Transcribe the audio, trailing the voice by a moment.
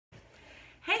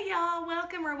Hey y'all,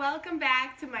 welcome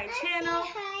back to my channel,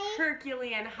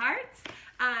 Herculean Hearts.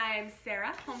 I'm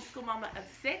Sarah, homeschool mama of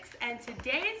 6, and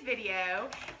today's video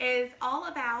is all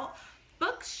about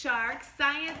BookShark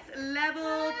Science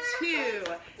Level 2.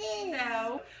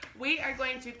 So we are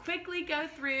going to quickly go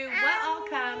through what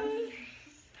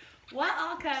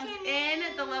all comes in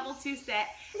the level 2 set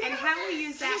and how we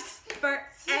use that for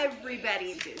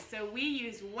everybody to do. So we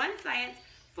use one science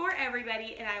for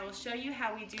everybody, and I will show you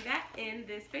how we do that in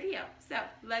this video. So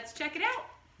let's check it out.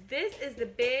 This is the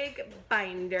big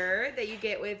binder that you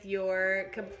get with your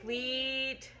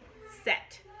complete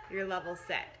set, your level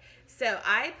set. So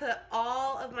I put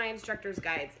all of my instructor's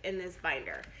guides in this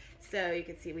binder. So you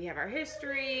can see we have our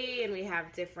history and we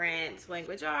have different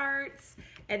language arts,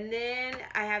 and then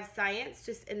I have science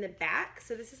just in the back.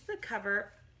 So this is the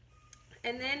cover,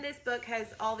 and then this book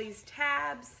has all these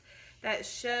tabs that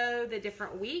show the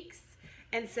different weeks.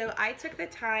 And so I took the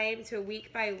time to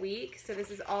week by week. So this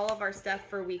is all of our stuff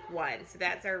for week 1. So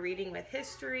that's our reading with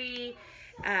history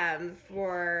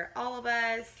for all of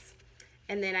us.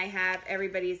 And then I have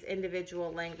everybody's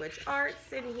individual language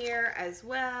arts in here as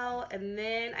well. And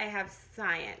then I have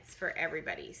science for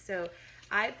everybody. So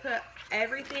I put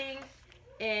everything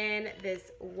in this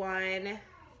one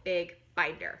big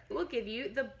binder. We'll give you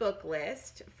the book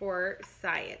list for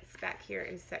science back here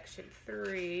in section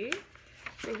 3.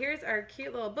 So here's our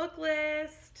cute little book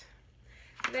list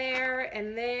there,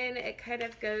 and then it kind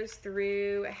of goes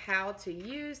through how to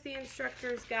use the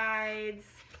instructor's guides.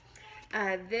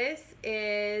 This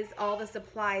is all the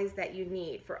supplies that you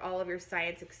need for all of your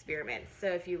science experiments. So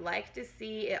if you like to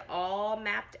see it all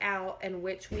mapped out and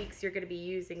which weeks you're going to be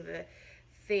using the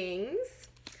things,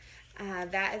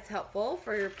 that is helpful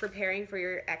for preparing for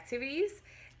your activities.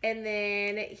 And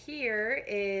then here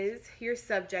is your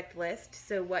subject list,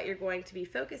 so what you're going to be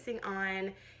focusing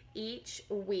on each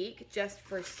week just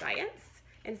for science.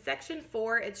 In section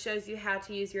 4, it shows you how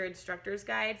to use your instructor's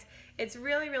guides. It's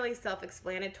really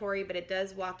self-explanatory, but it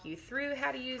does walk you through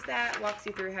how to use that, walks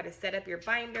you through how to set up your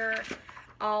binder.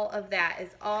 All of that is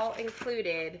all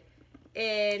included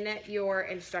in your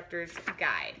instructor's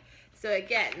guide. So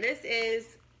again, this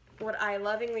is what I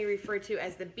lovingly refer to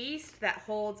as the beast that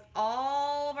holds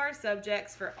all of our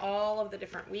subjects for all of the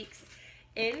different weeks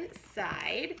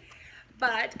inside.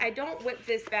 But I don't whip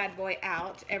this bad boy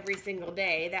out every single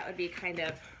day. That would be kind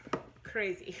of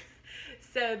crazy.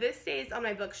 So this stays on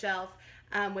my bookshelf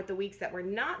with the weeks that we're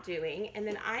not doing, and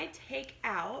then I take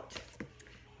out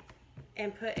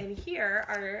and put in here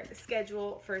our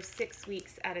schedule for 6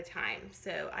 weeks at a time.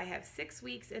 So I have 6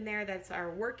 weeks in there. That's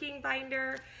our working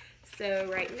binder. So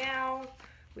right now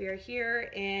we are here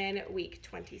in week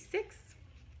 26.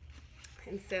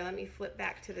 And so let me flip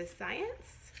back to the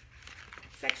science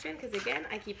section, because again,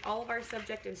 I keep all of our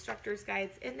subject instructor's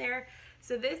guides in there.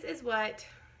 So this is what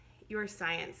your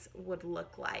science would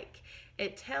look like.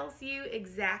 It tells you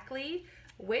exactly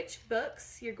which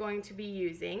books you're going to be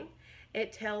using.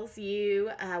 It tells you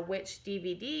which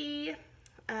DVD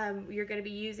you're going to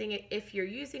be using, if you're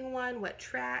using one, what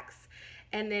tracks.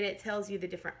 And then it tells you the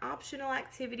different optional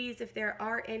activities, if there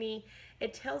are any.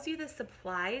 It tells you the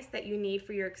supplies that you need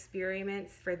for your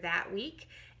experiments for that week.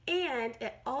 And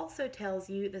it also tells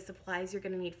you the supplies you're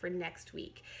going to need for next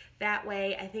week. That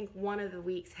way, I think one of the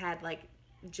weeks had like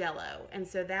Jell-O. And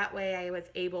so that way I was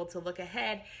able to look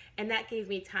ahead, and that gave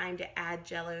me time to add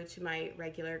Jell-O to my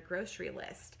regular grocery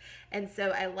list. And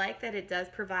so I like that it does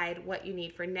provide what you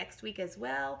need for next week as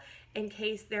well, in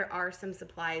case there are some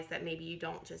supplies that maybe you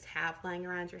don't just have lying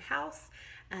around your house.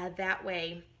 That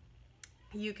way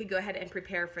you could go ahead and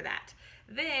prepare for that.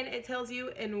 Then it tells you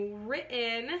in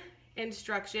written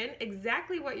instruction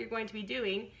exactly what you're going to be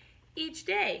doing each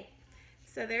day.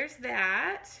 So there's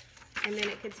that. And then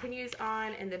it continues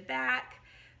on in the back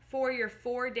for your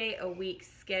 4-day-a-week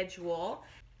schedule.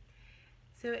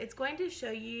 So it's going to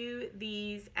show you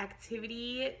these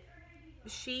activity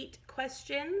sheet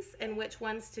questions and which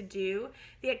ones to do.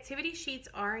 The activity sheets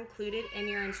are included in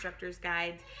your instructor's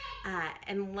guides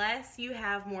unless you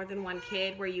have more than one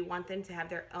kid where you want them to have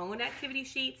their own activity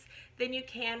sheets. Then you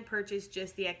can purchase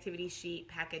just the activity sheet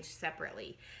package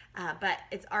separately, but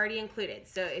it's already included.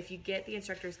 So if you get the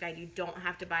instructor's guide, you don't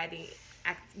have to buy the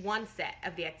one set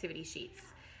of the activity sheets.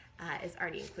 Is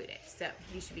already included, so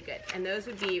you should be good. And those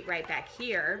would be right back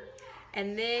here.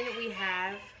 And then we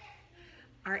have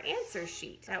our answer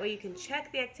sheet. That way you can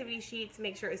check the activity sheets,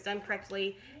 make sure it's done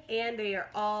correctly, and they are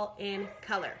all in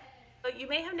color. So you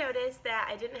may have noticed that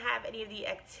I didn't have any of the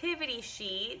activity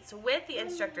sheets with the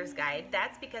instructor's guide.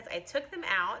 That's because I took them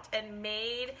out and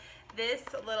made this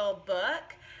little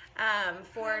book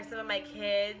for some of my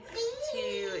kids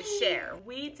to share.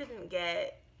 We didn't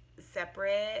get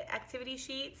separate activity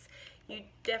sheets. You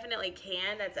definitely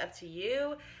can, that's up to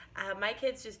you. My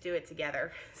kids just do it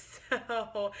together.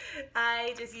 So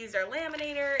I just used our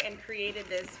laminator and created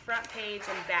this front page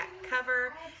and back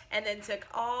cover, and then took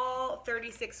all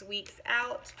 36 weeks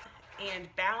out and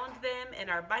bound them in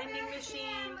our binding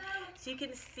machine so you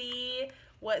can see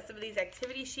what some of these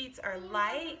activity sheets are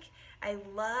like. I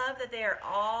love that they are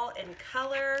all in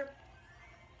color,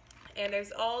 and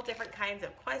there's all different kinds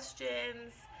of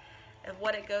questions of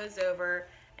what it goes over.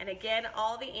 And again,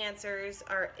 all the answers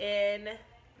are in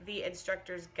the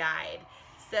instructor's guide.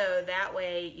 So that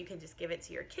way you can just give it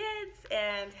to your kids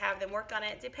and have them work on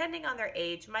it depending on their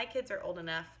age. My kids are old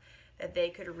enough that they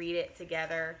could read it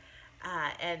together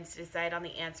and decide on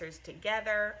the answers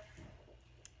together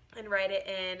and write it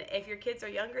in. If your kids are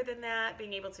younger than that,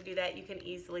 being able to do that, you can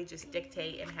easily just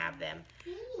dictate and have them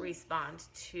respond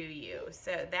to you.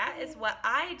 So that is what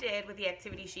I did with the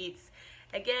activity sheets.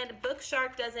 Again,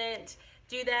 BookShark doesn't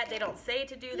do that. They don't say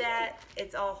to do that.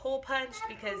 It's all hole punched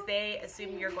because they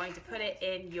assume you're going to put it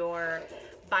in your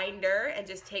binder and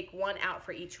just take one out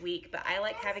for each week. But I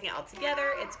like having it all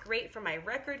together. It's great for my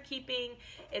record keeping.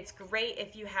 It's great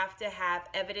if you have to have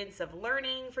evidence of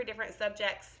learning for different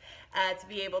subjects to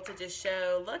be able to just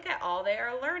show, look at all they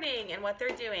are learning and what they're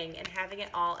doing, and having it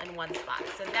all in one spot.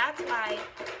 So that's why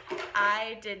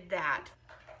I did that.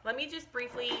 Let me just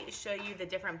briefly show you the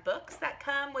different books that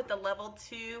come with the level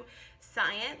 2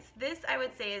 science. This, I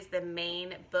would say, is the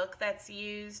main book that's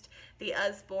used, the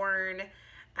Usborne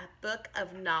Book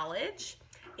of Knowledge.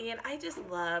 And I just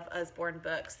love Usborne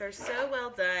books. They're so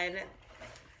well done.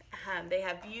 They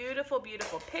have beautiful,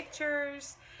 beautiful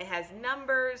pictures. It has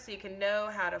numbers so you can know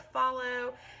how to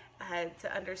follow,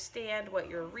 to understand what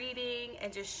you're reading,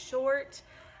 and just short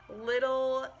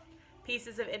little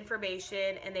pieces of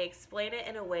information, and they explain it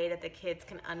in a way that the kids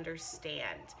can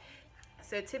understand.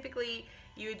 So typically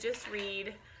you would just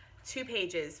read 2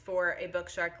 pages for a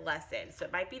BookShark lesson. So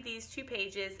it might be these 2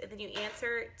 pages, and then you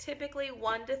answer typically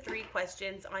 1 to 3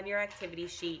 questions on your activity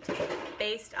sheet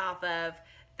based off of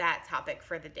that topic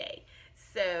for the day.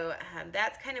 So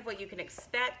that's kind of what you can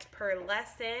expect per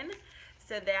lesson.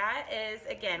 So that is,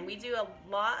 again, we do a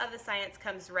lot of the science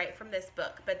comes right from this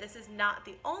book, but this is not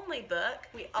the only book.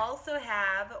 We also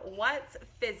have What's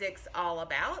Physics All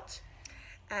About?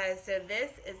 So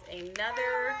this is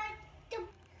another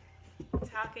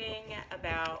talking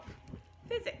about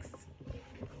physics.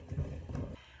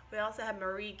 We also have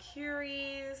Marie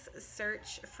Curie's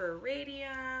Search for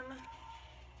Radium.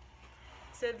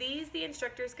 So these, the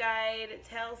instructor's guide,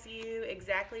 tells you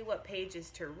exactly what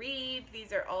pages to read.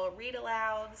 These are all read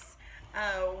alouds.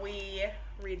 We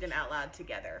read them out loud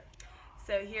together.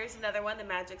 So here's another one, the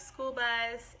Magic School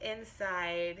Bus,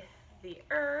 Inside the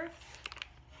Earth.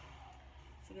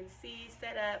 So you can see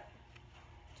set up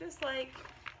just like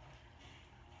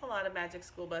a lot of Magic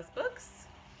School Bus books.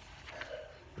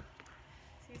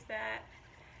 Sees that.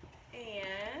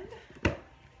 And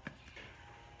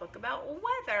book about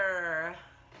weather.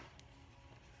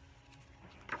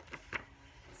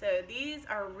 So these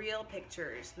are real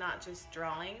pictures, not just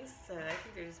drawings. So I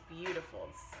think they're just beautiful.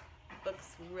 The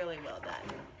book's really well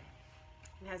done.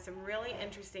 It has some really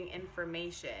interesting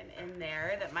information in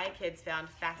there that my kids found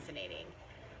fascinating,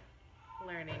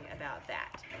 learning about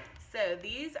that. So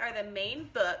these are the main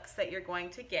books that you're going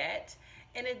to get.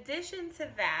 In addition to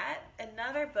that,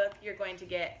 another book you're going to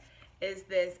get is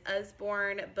this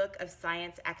Usborne Book of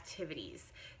Science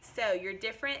Activities. So your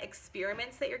different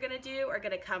experiments that you're gonna do are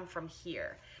gonna come from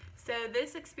here. So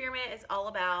this experiment is all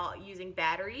about using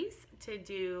batteries to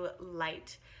do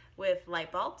light with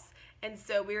light bulbs. And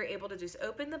so we were able to just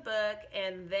open the book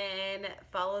and then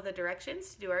follow the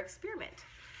directions to do our experiment.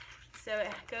 So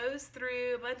it goes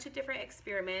through a bunch of different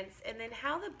experiments, and then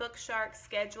how the BookShark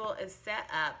schedule is set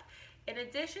up. In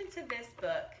addition to this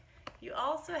book, you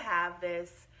also have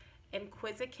this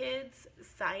Inquisikids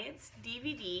Science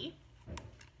DVD,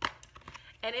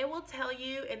 and it will tell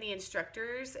you in the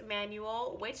instructor's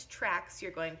manual which tracks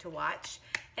you're going to watch.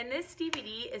 And this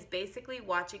DVD is basically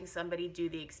watching somebody do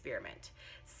the experiment.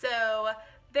 So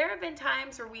there have been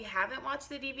times where we haven't watched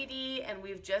the DVD and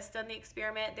we've just done the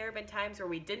experiment. There have been times where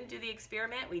we didn't do the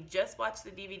experiment, we just watched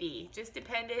the DVD. Just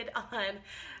depended on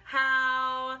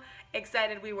how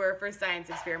excited we were for science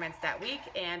experiments that week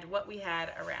and what we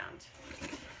had around.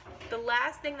 The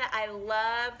last thing that I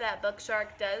love that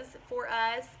BookShark does for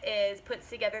us is puts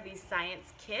together these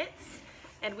science kits,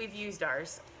 and we've used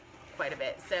ours quite a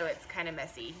bit, so it's kind of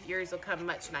messy. Yours will come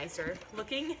much nicer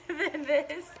looking than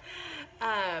this.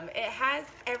 It has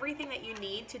everything that you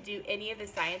need to do any of the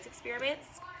science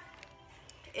experiments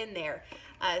in there.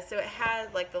 So it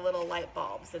has like the little light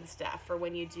bulbs and stuff for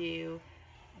when you do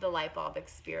the light bulb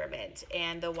experiment,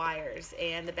 and the wires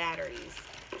and the batteries.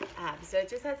 So it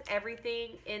just has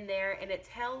everything in there, and it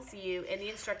tells you in the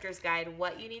instructor's guide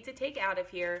what you need to take out of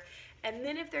here. And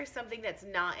then if there's something that's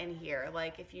not in here,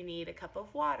 like if you need a cup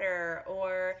of water,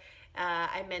 or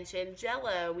I mentioned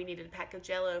Jell-O, we needed a pack of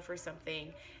Jell-O for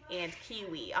something, and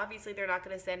kiwi. Obviously they're not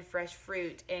going to send fresh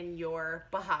fruit in your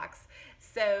box.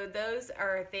 So those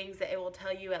are things that it will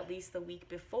tell you at least the week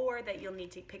before that you'll need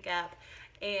to pick up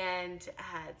and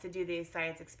to do these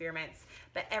science experiments.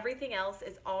 But everything else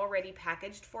is already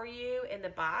packaged for you in the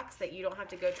box, that you don't have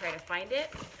to go try to find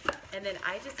it. And then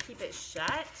I just keep it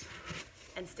shut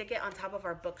and stick it on top of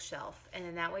our bookshelf, and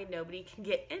then that way nobody can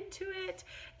get into it,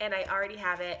 and I already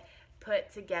have it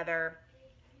put together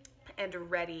and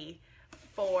ready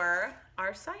for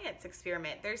our science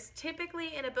experiment. There's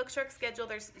typically, in a BookShark schedule,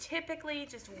 there's typically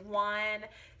just 1,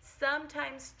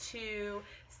 sometimes 2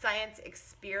 science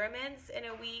experiments in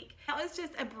a week. That was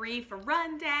just a brief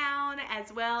rundown,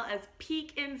 as well as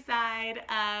peek inside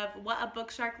of what a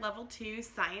BookShark Level 2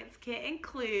 science kit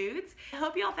includes. I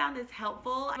hope you all found this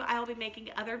helpful. I will be making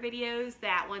other videos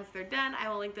that once they're done, I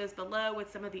will link those below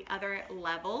with some of the other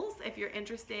levels if you're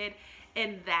interested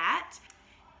in that.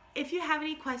 If you have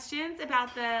any questions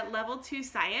about the Level 2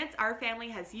 Science, our family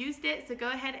has used it, so go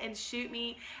ahead and shoot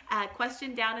me a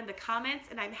question down in the comments,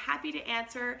 and I'm happy to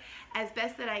answer as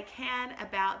best that I can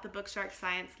about the BookShark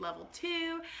Science Level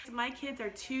 2. My kids are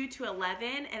 2 to 11,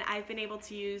 and I've been able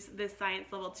to use this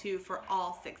Science Level 2 for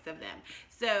all 6 of them.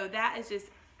 So that is just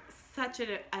such an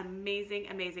amazing,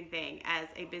 amazing thing as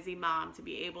a busy mom, to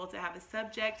be able to have a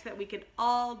subject that we can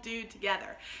all do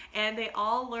together. And they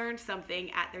all learned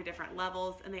something at their different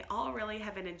levels, and they all really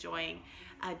have been enjoying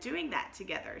doing that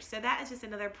together. So that is just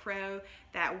another pro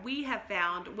that we have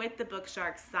found with the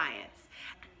BookShark Science.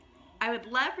 I would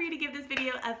love for you to give this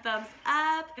video a thumbs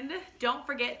up, and don't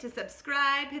forget to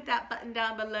subscribe. Hit that button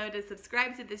down below to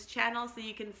subscribe to this channel so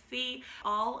you can see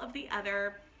all of the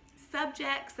other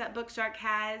subjects that BookShark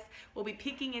has. We'll be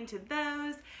peeking into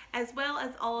those, as well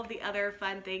as all of the other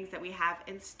fun things that we have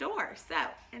in store. So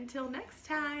until next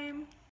time.